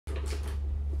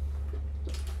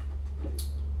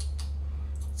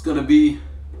It's gonna be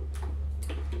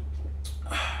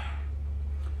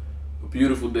a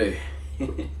beautiful day.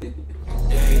 Daydreams,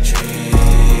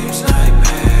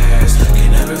 nightmares,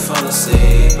 can never fall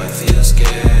asleep, I feel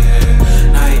scared.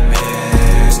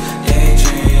 Nightmares,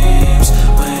 daydreams,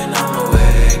 when I'm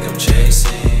awake, I'm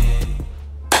chasing.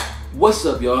 What's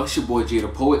up, y'all? It's your boy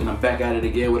JxyThePxet, and I'm back at it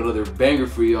again with another banger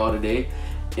for y'all today.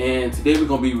 And today we're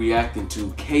gonna be reacting to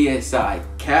KSI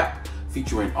Cap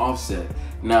featuring Offset.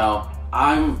 Now,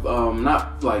 I'm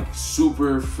not like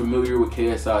super familiar with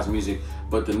KSI's music,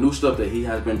 but the new stuff that he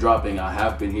has been dropping, I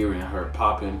have been hearing. I heard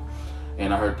Poppin',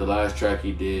 and I heard the last track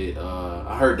he did.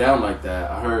 I heard Down Like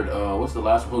That. I heard, what's the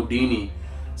last one? Houdini.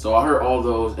 So I heard all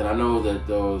those, and I know that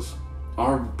those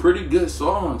are pretty good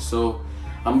songs. So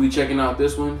I'm gonna be checking out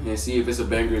this one and see if it's a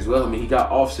banger as well. I mean, he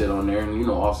got Offset on there, and you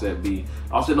know Offset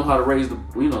know how to raise the,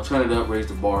 turn it up, raise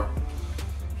the bar.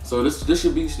 So this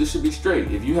should be straight.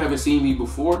 If you haven't seen me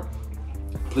before,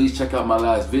 please check out my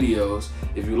last videos.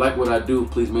 If you like what I do,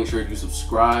 please make sure you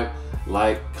subscribe,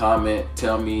 like, comment,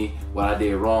 tell me what I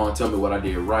did wrong, tell me what I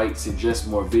did right, suggest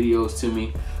more videos to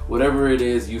me. Whatever it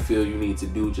is you feel you need to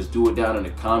do, just do it down in the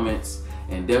comments,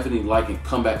 and definitely like and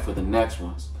come back for the next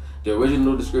ones. The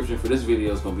original description for this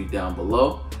video is gonna be down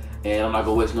below, and I'm not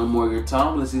gonna waste no more of your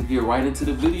time. Let's just get right into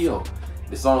the video.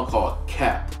 The song called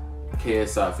Cap,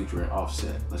 KSI featuring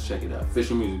Offset. Let's check it out.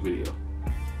 Official music video.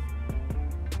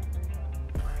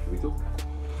 Here we go.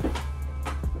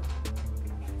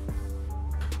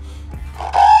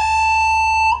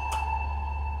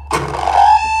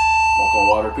 Walk on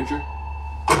water picture.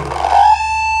 I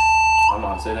don't know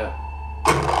how to say that.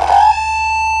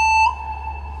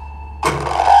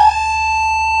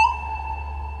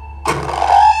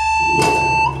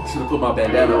 Should've put my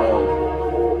bandana on.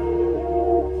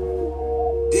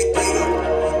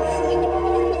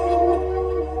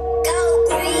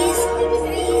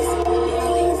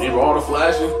 Ain't all the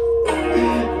flashing.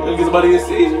 Look at somebody in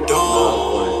season.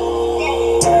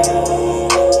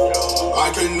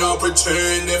 I cannot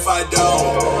pretend if I don't.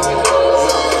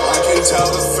 I can tell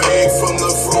the fake from the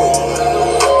fraud.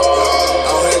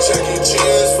 Out here checking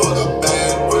chins for the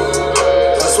bag.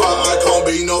 That's why I can't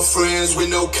be no friends with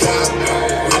no cap.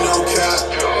 With no cap.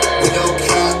 With no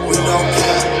cap. With no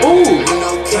cap. Ooh. With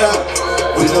no cap.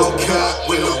 With no cap.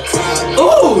 With no cap.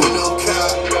 Ooh. With no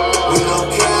cap. With no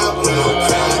cap. With no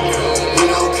cap. With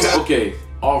no cap. Okay,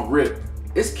 off rip.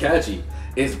 It's catchy.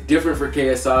 It's different for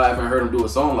KSI. I haven't heard him do a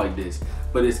song like this,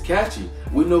 but it's catchy.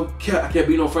 With no cap, I can't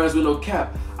be no friends with no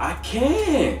cap. I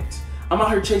can't. I'm out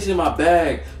here chasing my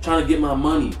bag, trying to get my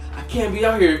money. I can't be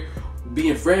out here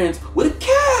being friends with a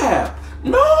cap.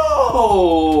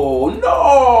 No,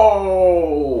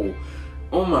 no.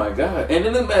 Oh my God. And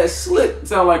then that slick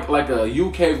sound like a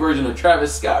UK version of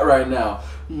Travis Scott right now.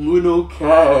 With no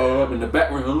cap in the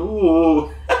background.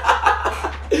 Ooh.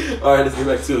 All right, let's get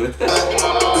back to it. Fuck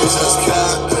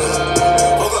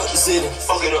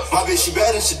it up. My bitch, she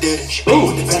bad and she did it.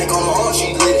 Put the Vatican on her arm,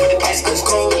 she lit it. Ice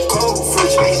cold,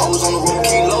 fridge. I was on the road,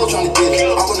 kilo, trying to get it.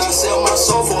 I would not sell my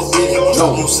soul for a bit.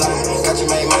 No sign, got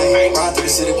your main man. Ride through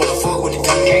the city, wanna fuck with the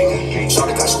gang.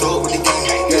 Shorty got stoked with the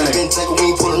gang. Been taking,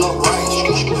 we ain't pulling up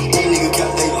range. These niggas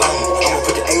kept they lane. I'ma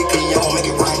put the AP, I'ma make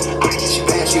it rain. She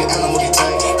bad, she an animal, get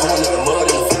tame. Put on the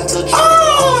mud and the fence touch.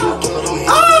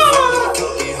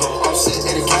 I'm sitting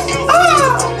at the gang.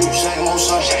 Shame on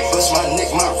shame. Bust my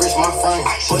neck, my wrist, my frame.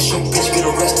 Bust your bitch, get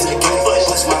a rest to the game.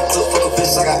 Bust my clip, fuck a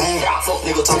bitch, I got aim. Fuck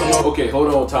nigga talking no. Okay,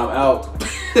 hold on, time out.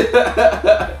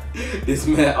 This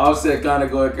man Offset kind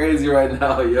of going crazy right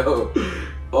now, yo.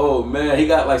 Oh man, he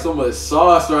got like so much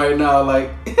sauce right now.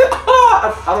 Like,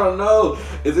 I don't know.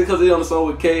 Is it because he's on the song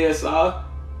with KSI?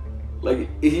 Like,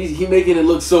 he making it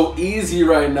look so easy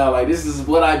right now. Like, this is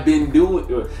what I've been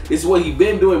doing. It's what he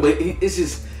been doing, but it's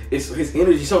just, it's his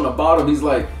energy's on the bottom. He's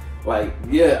like,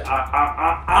 yeah,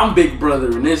 I'm Big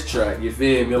Brother in this track. You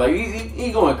feel me? Like,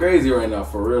 he going crazy right now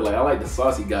for real. Like, I like the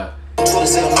sauce he got. I'ma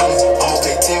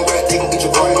pay 10 grand, they gon' get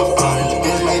your brain.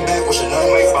 Bitch made back, what's your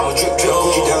name? I'ma drip,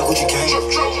 Gucci down, Gucci cane.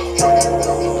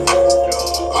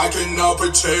 I cannot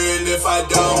pretend if I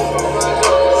don't.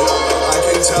 I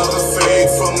can tell the fake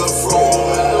from the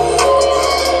fraud.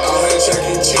 Out here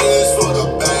checking chins for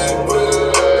the bag.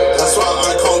 That's why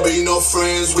I can't be no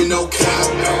friends with no cap.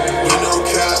 With no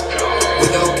cap.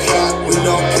 With no cap. With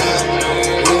no cap.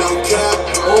 With no cap.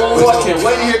 Oh, I can't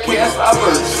wait to hear KSI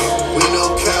verse. With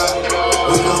no cap.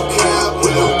 With no cap.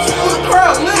 With no cap. The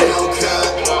crowd lit. With no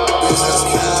cap. It's just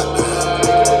cap.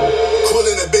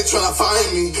 Calling a bitch tryna find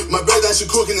me. My bread that she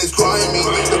cooking is grimy.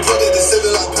 The product is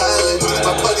civil like pallet.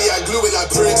 My body I glue it like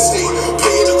Princeton.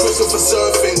 Paying the crystal for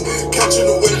surfing. Catching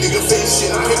the wind, nigga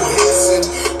fishing. People hissing.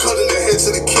 Cutting their head to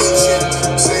the kitchen.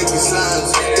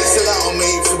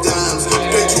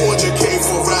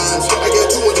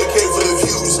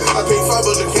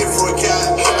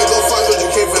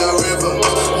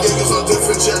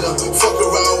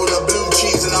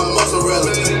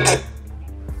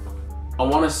 I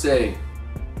want to say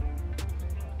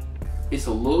it's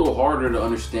a little harder to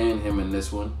understand him in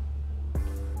this one.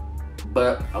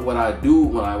 But what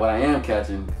I am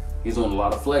catching, he's doing a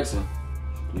lot of flexing.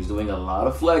 He's doing a lot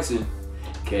of flexing.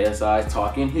 KSI's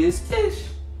talking his ish.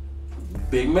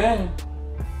 Big man.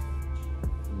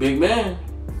 Big man.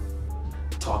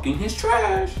 Talking his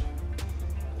trash.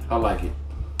 I like it.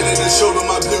 And then showed them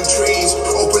my blue trees.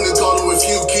 Open the door with a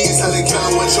few keys. Telling Cal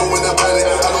when showing up at it.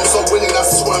 I don't stop winning,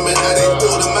 that's a swimming at it.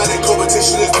 Automatic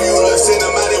competition is Bueller.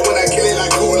 Cinematic when I kill it like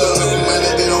cooler.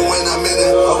 Man, they don't win, I'm in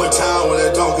it. Over town when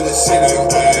I don't get a city.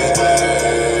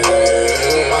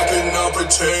 I cannot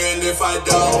pretend if I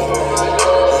don't.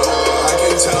 I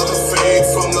can tell the fake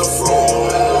from the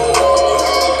fraud.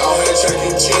 Out here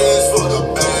checking chins for the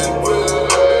bank.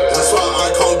 That's why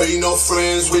I can't be no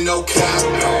friends with no cap.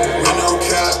 We no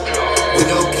cap. We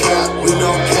no cap. We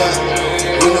no cap.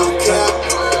 We no cap.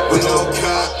 We no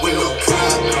cap. We no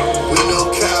cap. We no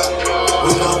cap.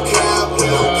 We no cap. We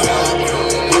no cap.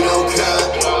 We no cap.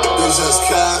 It's just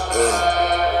cap.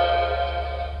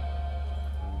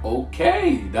 Okay,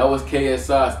 that was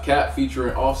KSI's Cap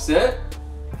featuring Offset.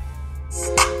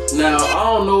 Now, I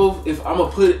don't know if I'm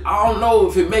gonna put it, I don't know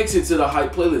if it makes it to the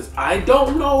hype playlist. I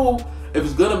don't know if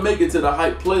it's gonna make it to the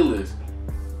hype playlist.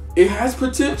 It has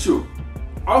potential.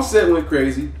 Offset went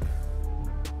crazy,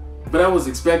 but that was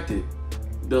expected.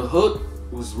 The hook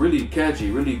was really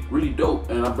catchy, really dope,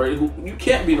 and I'm ready. You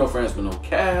can't be no friends with no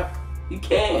Cap. You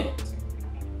can't.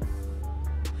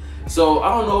 So I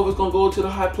don't know if it's gonna go to the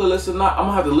hype playlist or not. I'm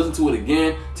gonna have to listen to it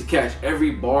again to catch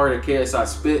every bar that KSI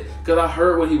spit, because I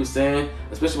heard what he was saying,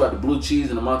 especially about the blue cheese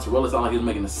and the mozzarella. It sounded like he was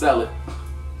making a salad.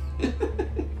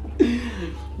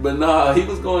 But nah, he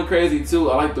was going crazy too.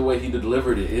 I like the way he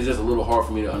delivered it. It's just a little hard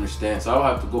for me to understand. So I'll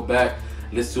have to go back,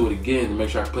 listen to it again, and make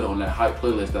sure I put it on that hype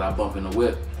playlist that I bump in the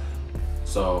whip.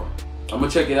 So I'm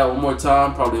gonna check it out one more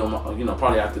time, probably on my,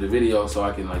 probably after the video, so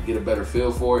I can like get a better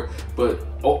feel for it. But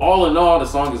all in all, the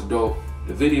song is dope.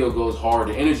 The video goes hard.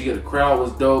 The energy of the crowd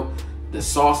was dope. The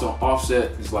sauce on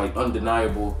Offset is like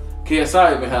undeniable.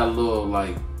 KSI even had a little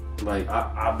like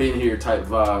I've been here type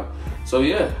vibe. So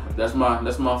yeah, that's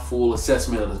my full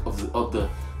assessment of the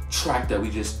track that we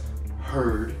just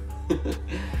heard.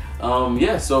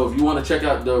 Yeah, so if you want to check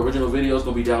out the original video, it's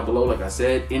gonna be down below. Like I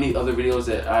said, any other videos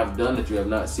that I've done that you have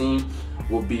not seen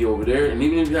will be over there. And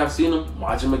even if you have seen them,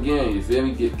 watch them again. You feel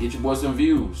me? Get your boy some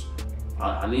views.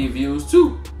 I need views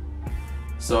too.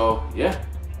 So yeah,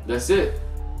 that's it.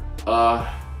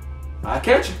 I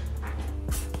catch you.